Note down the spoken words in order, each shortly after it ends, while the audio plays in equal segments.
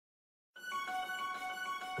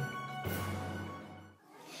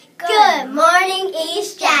Good morning,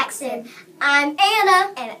 East Jackson. I'm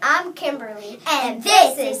Anna. And I'm Kimberly. And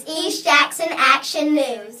this is East Jackson Action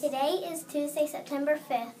News. Today is Tuesday, September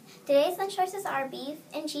 5th. Today's lunch choices are beef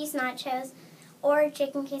and cheese nachos or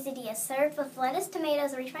chicken quesadillas served with lettuce,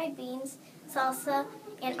 tomatoes, refried beans, salsa,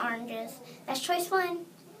 and oranges. That's choice 1,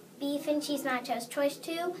 beef and cheese nachos. Choice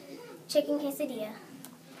 2, chicken quesadilla.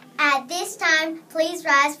 At this time, please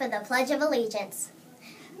rise for the Pledge of Allegiance.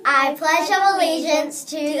 I pledge allegiance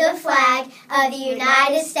to the flag of the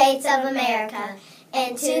United States of America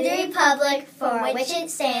and to the republic for which it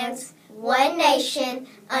stands, one nation,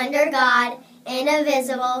 under God,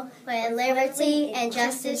 indivisible, with liberty and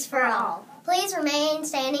justice for all. Please remain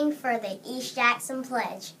standing for the East Jackson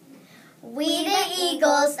Pledge. We, the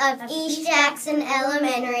Eagles of East Jackson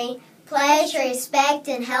Elementary, pledge to respect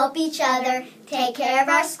and help each other, take care of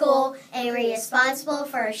our school, and be responsible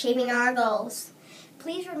for achieving our goals.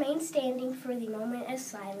 Please remain standing for the moment of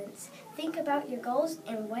silence. Think about your goals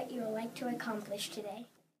and what you would like to accomplish today.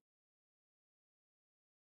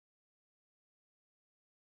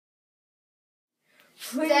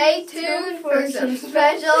 Stay tuned for some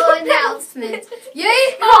special announcements.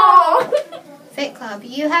 Yay-haw! Fit Club,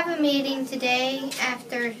 you have a meeting today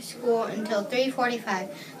after school until 3:45.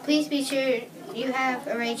 Please be sure you have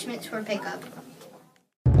arrangements for pickup.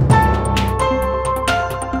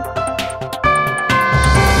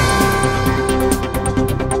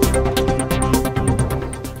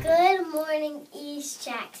 Good morning, East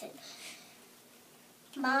Jackson.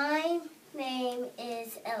 My name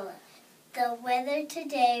is Ella. The weather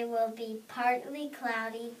today will be partly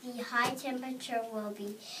cloudy. The high temperature will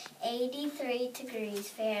be 83 degrees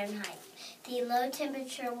Fahrenheit. The low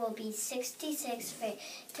temperature will be 66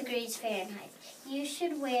 degrees Fahrenheit. You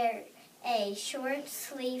should wear a short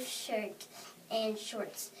sleeve shirt and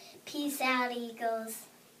shorts. Peace out, Eagles.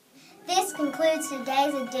 This concludes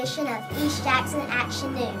today's edition of East Jackson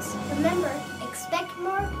Action News. Remember, expect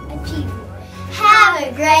more, achieve more. Have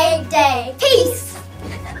a great day. Peace!